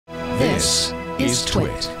This is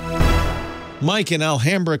TWiT. Mike in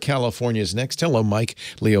Alhambra, California is next. Hello, Mike.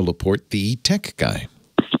 Leo Laporte, the tech guy.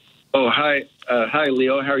 Oh, hi. Hi,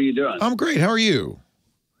 Leo. How are you doing? I'm great. How are you?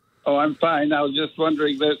 Oh, I'm fine. I was just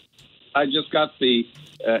wondering that I just got the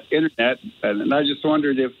internet, and I just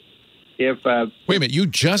wondered if Wait a minute. You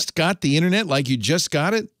just got the internet? Like you just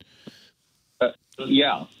got it?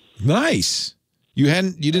 yeah. Nice. You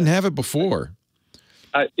didn't have it before.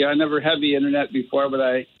 I never had the internet before, but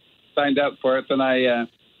I signed up for it, and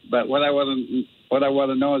but what I want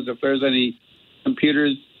to know is if there's any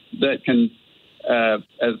computers that can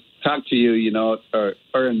talk to you, you know,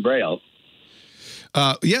 or in Braille.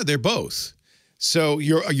 Yeah, they're both. So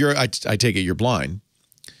I take it you're blind.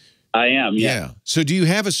 I am. Yeah. So do you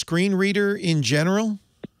have a screen reader in general?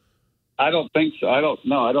 I don't think so. I don't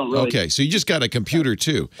really. Okay, so you just got a computer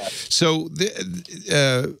too. So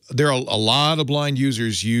there are a lot of blind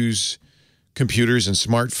users use computers and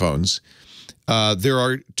smartphones. There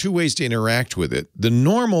are two ways to interact with it. The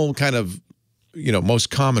normal kind of, most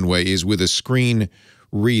common way is with a screen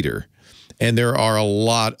reader. And there are a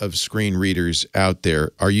lot of screen readers out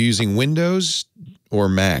there. Are you using Windows or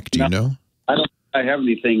Mac? Do you know? I have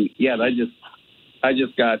anything yet. I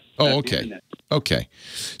just got. Oh, okay. Okay.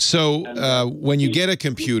 So when you get a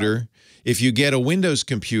computer, if you get a Windows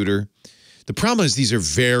computer, the problem is these are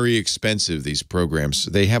very expensive, these programs.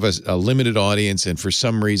 They have a limited audience, and for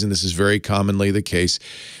some reason, this is very commonly the case.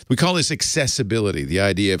 We call this accessibility, the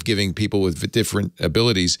idea of giving people with different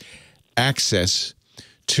abilities access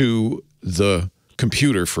to the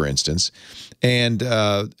computer, for instance. And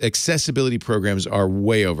accessibility programs are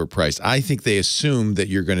way overpriced. I think they assume that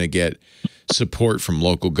you're going to get support from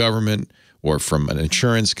local government or from an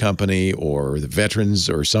insurance company or the veterans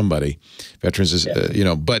or somebody. Veterans is,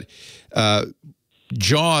 but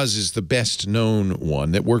JAWS is the best known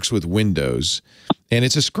one that works with Windows, and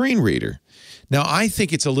it's a screen reader. Now, I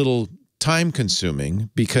think it's a little time consuming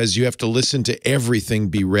because you have to listen to everything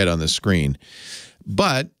be read on the screen.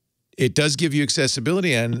 But it does give you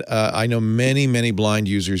accessibility, and I know many, many blind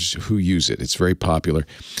users who use it. It's very popular.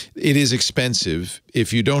 It is expensive.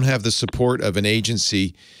 If you don't have the support of an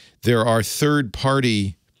agency, there are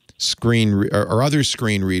third-party or other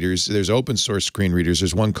screen readers. There's open-source screen readers.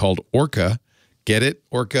 There's one called Orca. Get it?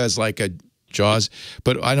 Orca is like a JAWS.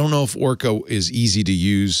 But I don't know if Orca is easy to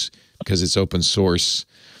use because it's open source.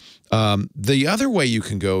 The other way you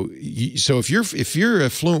can go, so if you're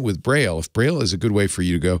fluent with Braille, if Braille is a good way for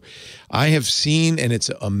you to go, I have seen, and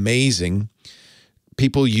it's amazing,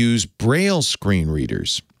 people use Braille screen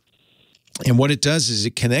readers. And what it does is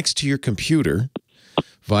it connects to your computer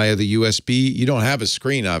via the USB. You don't have a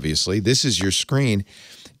screen, obviously. This is your screen.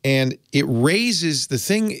 And it raises, the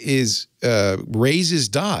thing is, raises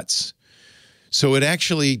dots. So it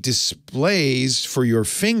actually displays for your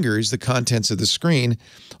fingers the contents of the screen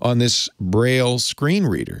on this Braille screen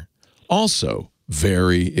reader. Also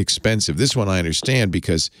very expensive. This one I understand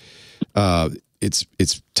because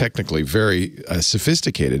it's technically very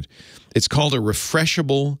sophisticated. It's called a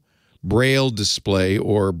refreshable Braille display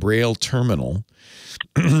or Braille terminal.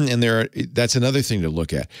 And that's another thing to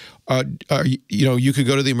look at. You could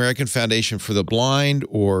go to the American Foundation for the Blind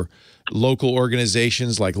or local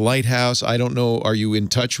organizations like Lighthouse. I don't know. Are you in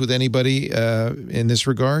touch with anybody in this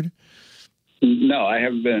regard? No, I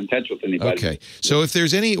haven't been in touch with anybody. Okay. So if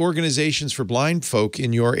there's any organizations for blind folk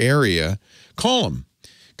in your area, call them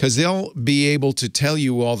because they'll be able to tell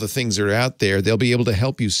you all the things that are out there. They'll be able to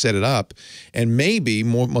help you set it up. And maybe,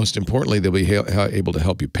 most importantly, they'll be able to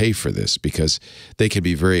help you pay for this because they can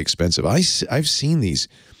be very expensive. I've seen these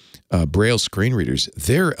Braille screen readers.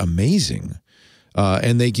 They're amazing.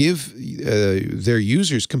 And they give their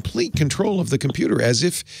users complete control of the computer as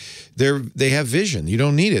if they have vision. You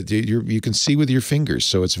don't need it. You can see with your fingers.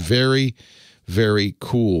 So it's very, very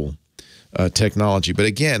cool technology. But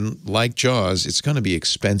again, like JAWS, it's going to be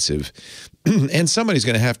expensive. And somebody's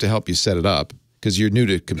going to have to help you set it up because you're new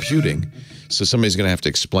to computing. So somebody's going to have to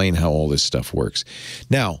explain how all this stuff works.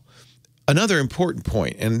 Now, another important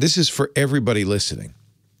point, and this is for everybody listening.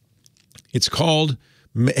 It's called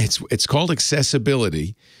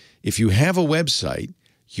accessibility. If you have a website,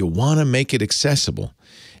 you want to make it accessible.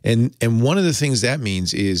 And one of the things that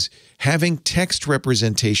means is having text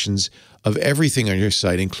representations of everything on your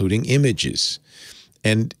site, including images.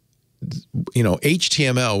 And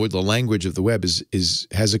HTML, with the language of the web,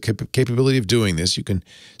 has a capability of doing this. You can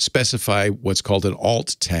specify what's called an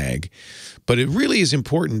alt tag. But it really is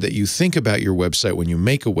important that you think about your website when you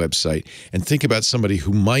make a website and think about somebody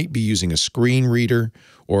who might be using a screen reader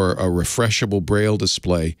or a refreshable Braille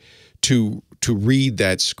display to read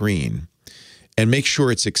that screen and make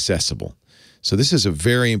sure it's accessible. So this is a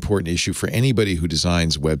very important issue for anybody who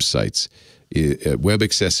designs websites. Web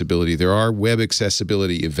accessibility. There are web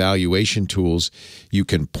accessibility evaluation tools. You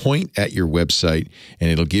can point at your website and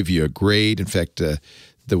it'll give you a grade. In fact, the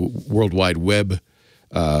World Wide Web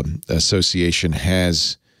Association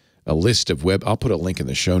has a list of I'll put a link in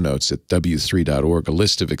the show notes at w3.org, a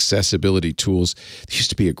list of accessibility tools. There used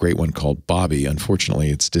to be a great one called Bobby. Unfortunately,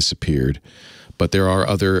 it's disappeared. But there are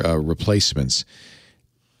other replacements.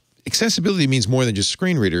 Accessibility means more than just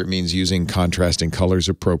screen reader. It means using contrasting colors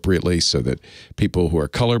appropriately so that people who are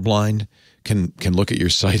colorblind can look at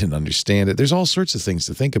your site and understand it. There's all sorts of things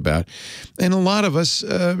to think about, and a lot of us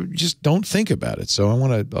just don't think about it. So I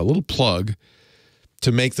want a little plug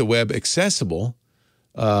to make the web accessible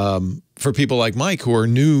for people like Mike who are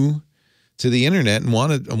new to the internet and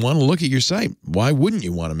want to look at your site. Why wouldn't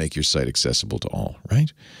you want to make your site accessible to all,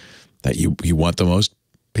 right? That you want the most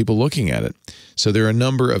people looking at it. So there are a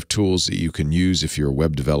number of tools that you can use. If you're a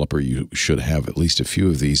web developer, you should have at least a few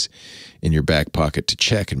of these in your back pocket to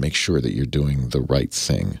check and make sure that you're doing the right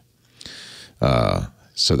thing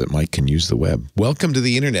so that Mike can use the web. Welcome to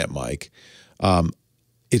the internet, Mike.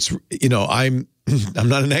 It's, you know, I'm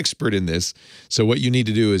not an expert in this. So what you need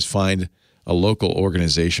to do is find a local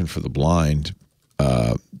organization for the blind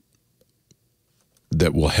that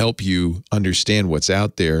will help you understand what's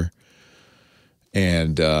out there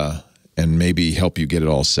and maybe help you get it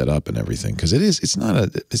all set up and everything, because it's not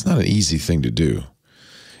an easy thing to do.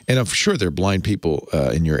 And I'm sure there are blind people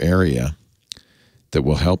in your area that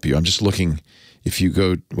will help you. I'm just looking. If you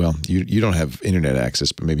go, well, you don't have internet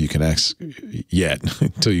access, but maybe you can access yet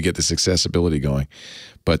until you get this accessibility going.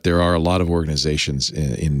 But there are a lot of organizations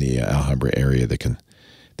in the Alhambra area that can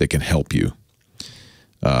help you.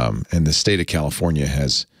 And the state of California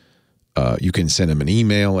has. You can send them an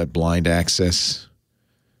email at Blind Access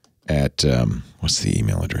at, what's the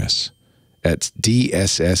email address? At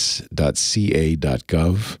dss.ca.gov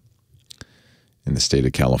in the state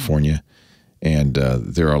of California. And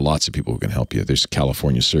there are lots of people who can help you. There's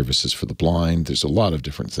California Services for the Blind. There's a lot of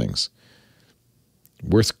different things.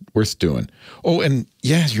 Worth doing. Oh, and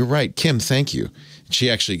yeah, you're right. Kim, thank you.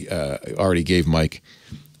 She actually already gave Mike,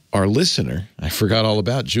 our listener, I forgot all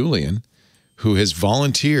about Julian, who has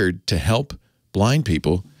volunteered to help blind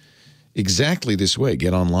people exactly this way,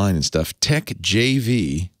 get online and stuff,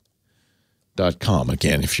 techjv.com.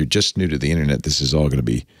 Again, if you're just new to the internet, this is all going to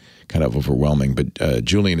be kind of overwhelming, but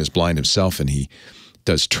Julian is blind himself, and he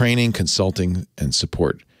does training, consulting, and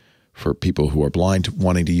support for people who are blind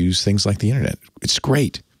wanting to use things like the internet. It's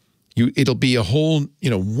great. It'll be a whole,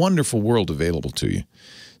 wonderful world available to you.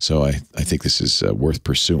 So I think this is worth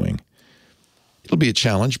pursuing. It'll be a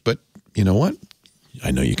challenge, but you know what?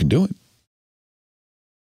 I know you can do it.